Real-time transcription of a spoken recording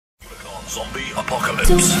Zombie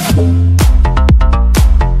apocalypse.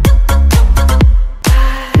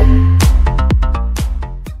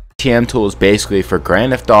 RTM tool is basically for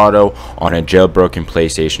Grand Theft Auto on a jailbroken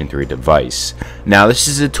PlayStation 3 device. Now this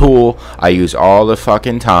is a tool I use all the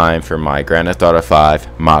fucking time for my Grand Theft Auto 5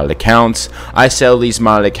 modded accounts. I sell these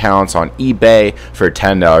modded accounts on eBay for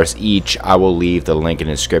 $10 each. I will leave the link in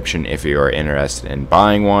the description if you are interested in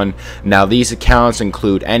buying one. Now these accounts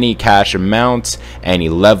include any cash amounts, any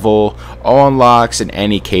level, all unlocks, and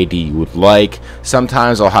any KD you would like.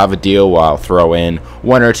 Sometimes I'll have a deal where I'll throw in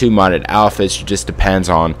 1 or 2 modded outfits. It just depends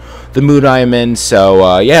on the mood I am in.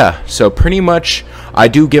 So yeah, so pretty much I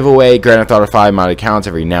do give away Grand Theft Auto 5 mod accounts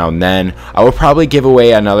every now and then. I will probably give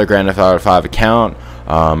away another Grand Theft Auto 5 account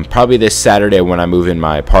probably this Saturday when I move in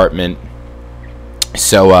my apartment.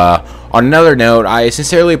 So on another note, I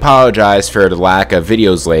sincerely apologize for the lack of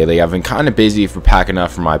videos lately. I've been kind of busy for packing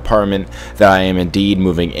up for my apartment that I am indeed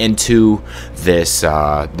moving into this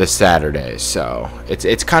Saturday. So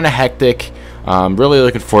it's kind of hectic. Really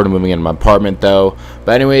looking forward to moving into my apartment though.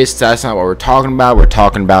 But anyways, that's not what we're talking about. We're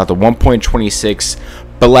talking about the 1.26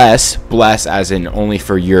 bless as in only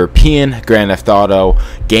for European Grand Theft Auto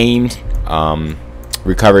game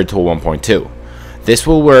recovered to 1.2. This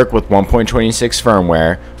will work with 1.26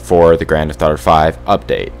 firmware for the Grand Theft Auto 5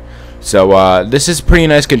 update. So this is a pretty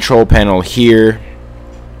nice control panel here.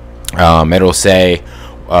 It'll say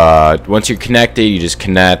once you're connected, you just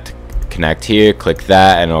connect here, click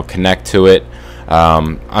that, and it'll connect to it.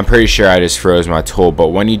 I'm pretty sure I just froze my tool, but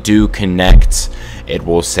when you do connect, it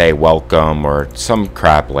will say welcome or some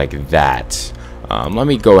crap like that. Let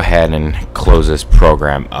me go ahead and close this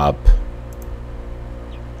program up.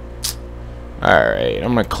 Alright,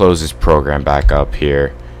 I'm gonna close this program back up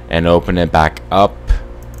here and open it back up.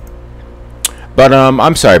 But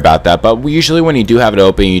I'm sorry about that, but usually when you do have it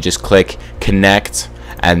open, you just click connect,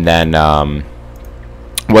 and then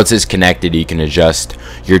once it's connected, you can adjust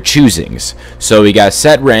your choosings. So we got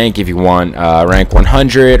set rank if you want rank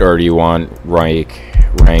 100, or do you want rank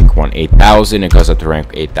 8000. It goes up to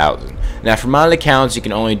rank 8000. Now for modded accounts, you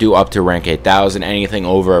can only do up to rank 8000. Anything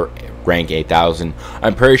over rank 8000,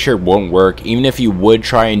 I'm pretty sure it won't work. Even if you would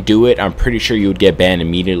try and do it, I'm pretty sure you would get banned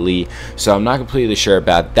immediately. So I'm not completely sure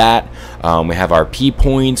about that. We have our P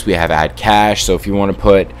points, we have add cash. So if you want to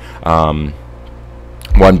put 1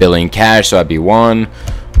 billion cash, so that'd be 1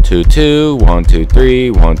 2 2 1 2 3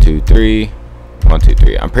 1 2 3 1 2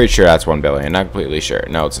 3. I'm pretty sure that's 1 billion. Not completely sure.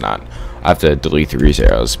 No, it's not. I have to delete the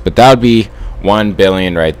zeros, but that would be 1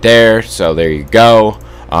 billion right there. So there you go.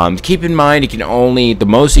 Keep in mind, you can only, the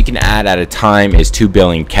most you can add at a time is 2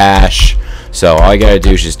 billion cash. So all you gotta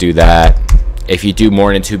do is just do that. If you do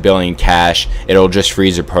more than 2 billion cash, it'll just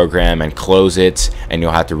freeze the program and close it, and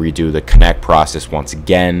you'll have to redo the connect process once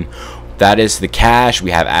again. That is the cash.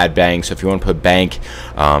 We have add bank, so if you want to put bank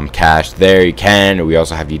cash there, you can. We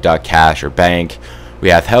also have deduct cash or bank. We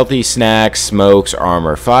have healthy snacks, smokes,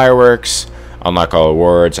 armor, fireworks, unlock all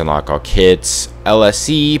awards, unlock all kits,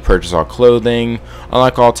 LSC, purchase all clothing,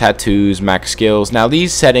 unlock all tattoos, max skills. Now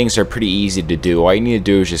these settings are pretty easy to do. All you need to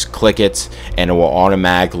do is just click it, and it will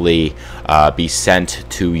automatically be sent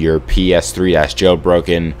to your PS3 that's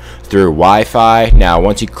jailbroken through Wi-Fi. Now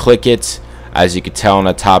once you click it, as you can tell in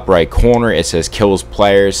the top right corner, it says kills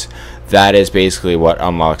players. That is basically what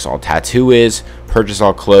unlocks all tattoo is. Purchase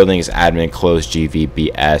all clothing is admin clothes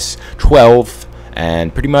GVBS 12.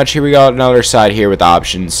 And pretty much here we got another side here with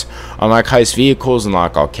options. Unlock heist vehicles,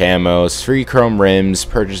 unlock all camos, free chrome rims,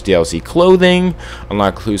 purchase DLC clothing,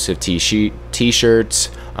 unlock exclusive t-shirts,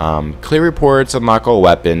 clear reports, unlock all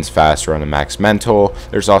weapons, fast run and max mental.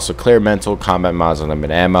 There's also clear mental, combat mods,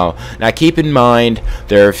 unlimited ammo. Now keep in mind,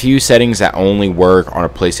 there are a few settings that only work on a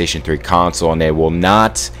PlayStation 3 console, and they will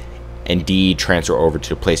not indeed transfer over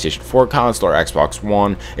to the PlayStation 4 console or Xbox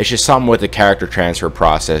One. It's just something with the character transfer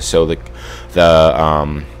process. So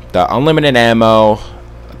the unlimited ammo,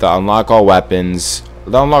 the unlock all weapons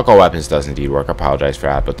does indeed work. I apologize for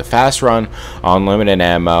that, but the fast run, unlimited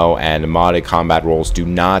ammo, and the modded combat roles do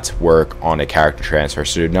not work on a character transfer.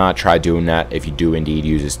 So do not try doing that if you do indeed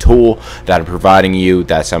use this tool that I'm providing you,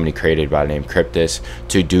 that somebody created by the name Cryptus,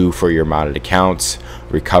 to do for your modded accounts,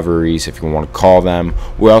 recoveries if you want to call them.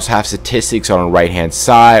 We also have statistics on the right hand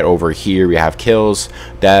side. Over here we have kills,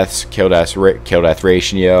 deaths, kill death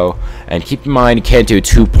ratio, and keep in mind you can't do a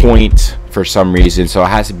 2-point for some reason, so it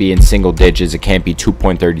has to be in single digits. It can't be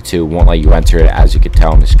 2.32. It won't let you enter it, as you can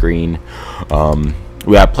tell on the screen.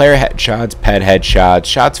 We have player headshots, pet headshots,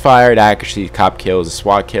 shots fired, accuracy, cop kills,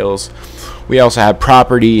 SWAT kills. We also have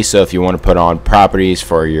properties, so if you want to put on properties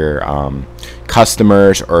for your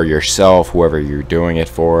customers or yourself, whoever you're doing it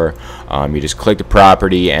for. You just click the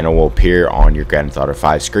property and it will appear on your Grand Theft Auto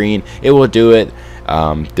 5 screen. It will do it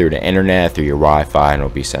through the internet, through your Wi-Fi, and it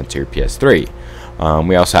will be sent to your PS3.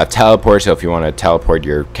 We also have teleport, so if you want to teleport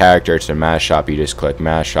your character to the mask shop, you just click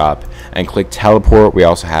mask shop and click teleport. We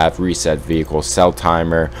also have reset vehicle sell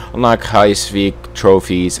timer, unlock heist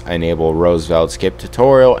trophies, enable Roosevelt, skip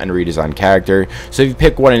tutorial, and redesign character. So if you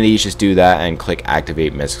pick one of these, just do that and click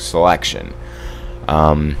activate misc selection.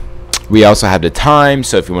 We also have the time,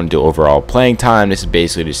 so if you want to do overall playing time, this is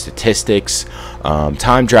basically the statistics.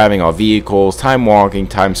 Time driving all vehicles, time walking,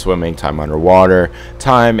 time swimming, time underwater,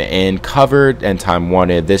 time in covered, and time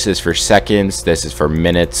wanted. This is for seconds, this is for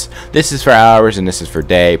minutes, this is for hours, and this is for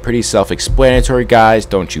day. Pretty self-explanatory, guys,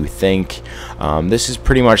 don't you think? This is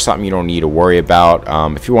pretty much something you don't need to worry about.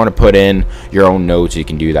 If you want to put in your own notes, you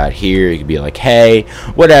can do that here. You can be like, hey,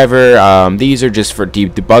 whatever, these are just for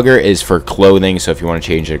debugger is for clothing, so if you want to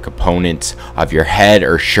change the components of your head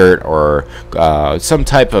or shirt or some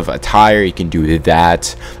type of attire, you can do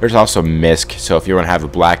that. There's also misc, so if you want to have a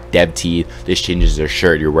black dev tee, this changes the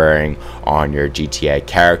shirt you're wearing on your GTA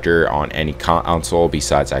character on any console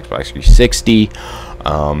besides Xbox 360.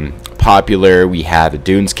 Popular, we have the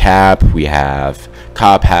Dunes cap, we have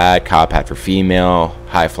cop hat for female,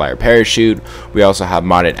 high flyer parachute. We also have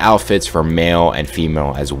modded outfits for male and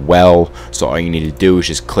female as well, so all you need to do is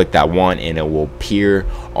just click that one and it will appear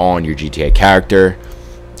on your GTA character.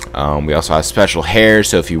 We also have special hair,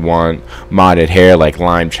 so if you want modded hair like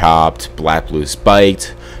lime chopped, black blue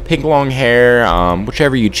spiked, pink long hair,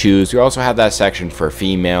 whichever you choose. We also have that section for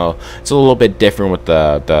female. It's a little bit different with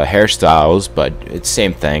the hairstyles, but it's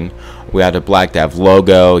same thing. We have the black dev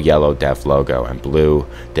logo, yellow dev logo, and blue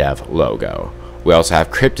dev logo. We also have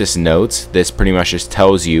Cryptis notes. This pretty much just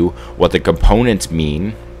tells you what the components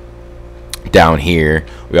mean. Down here,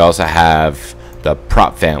 we also have the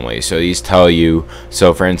prop family, so these tell you,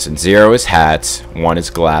 so for instance, 0 is hats, 1 is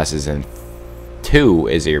glasses, and 2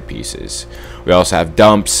 is earpieces. We also have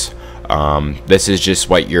dumps. This is just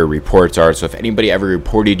what your reports are, so if anybody ever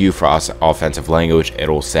reported you for offensive language,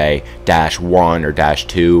 it'll say -1 or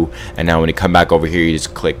 -2, and now when you come back over here, you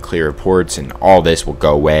just click clear reports and all this will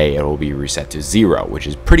go away. It will be reset to 0, which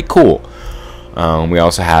is pretty cool. We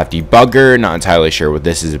also have debugger, not entirely sure what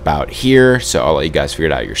this is about here, so I'll let you guys figure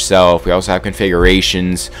it out yourself. We also have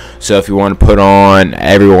configurations, so if you want to put on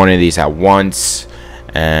every one of these at once,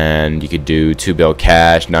 and you could do 2 bill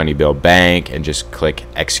cash, 90 bill bank, and just click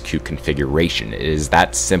execute configuration. It is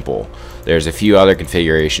that simple. There's a few other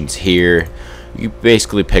configurations here. You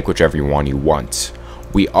basically pick whichever one you want.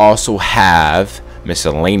 We also have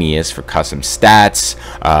miscellaneous for custom stats.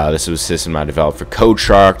 This was a system I developed for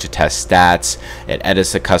CodeShark to test stats. It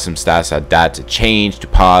edits the custom stats at that to change, to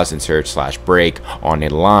pause, insert, /break on a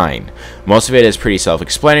line. Most of it is pretty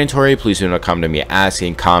self-explanatory. Please do not come to me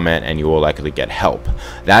asking, comment, and you will likely get help.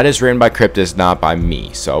 That is written by Cryptis, not by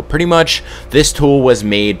me. So pretty much this tool was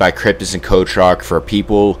made by Cryptis and CodeShark for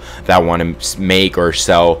people that want to make or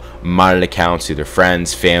sell modded accounts to their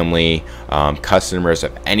friends, family, customers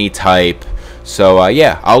of any type. So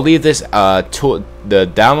yeah, I'll leave this tool, the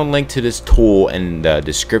download link to this tool in the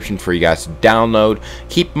description for you guys to download.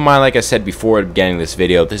 Keep in mind, like I said before at the beginning of this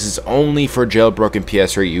video, this is only for jailbroken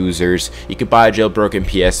PS3 users. You can buy a jailbroken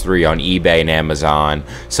PS3 on eBay and Amazon,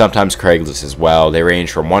 sometimes Craigslist as well. They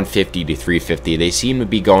range from $150 to $350. They seem to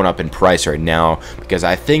be going up in price right now because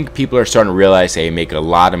I think people are starting to realize they make a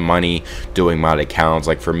lot of money doing mod accounts.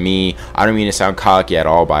 Like for me, I don't mean to sound cocky at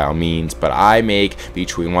all by all means, but I make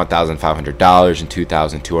between $1,500 and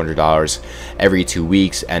 $2,200 every 2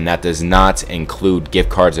 weeks, and that does not include gift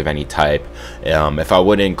cards of any type. If I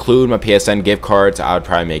would include my PSN gift cards, I would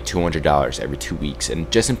probably make $200 every 2 weeks,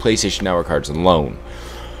 and just in PlayStation Network cards alone.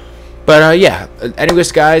 But yeah,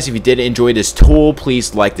 anyways guys, if you did enjoy this tool,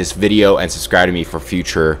 please like this video and subscribe to me for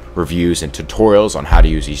future reviews and tutorials on how to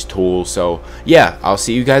use these tools. So yeah, I'll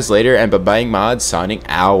see you guys later, and BahBangModz signing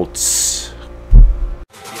out.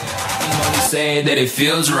 Say that it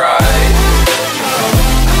feels right.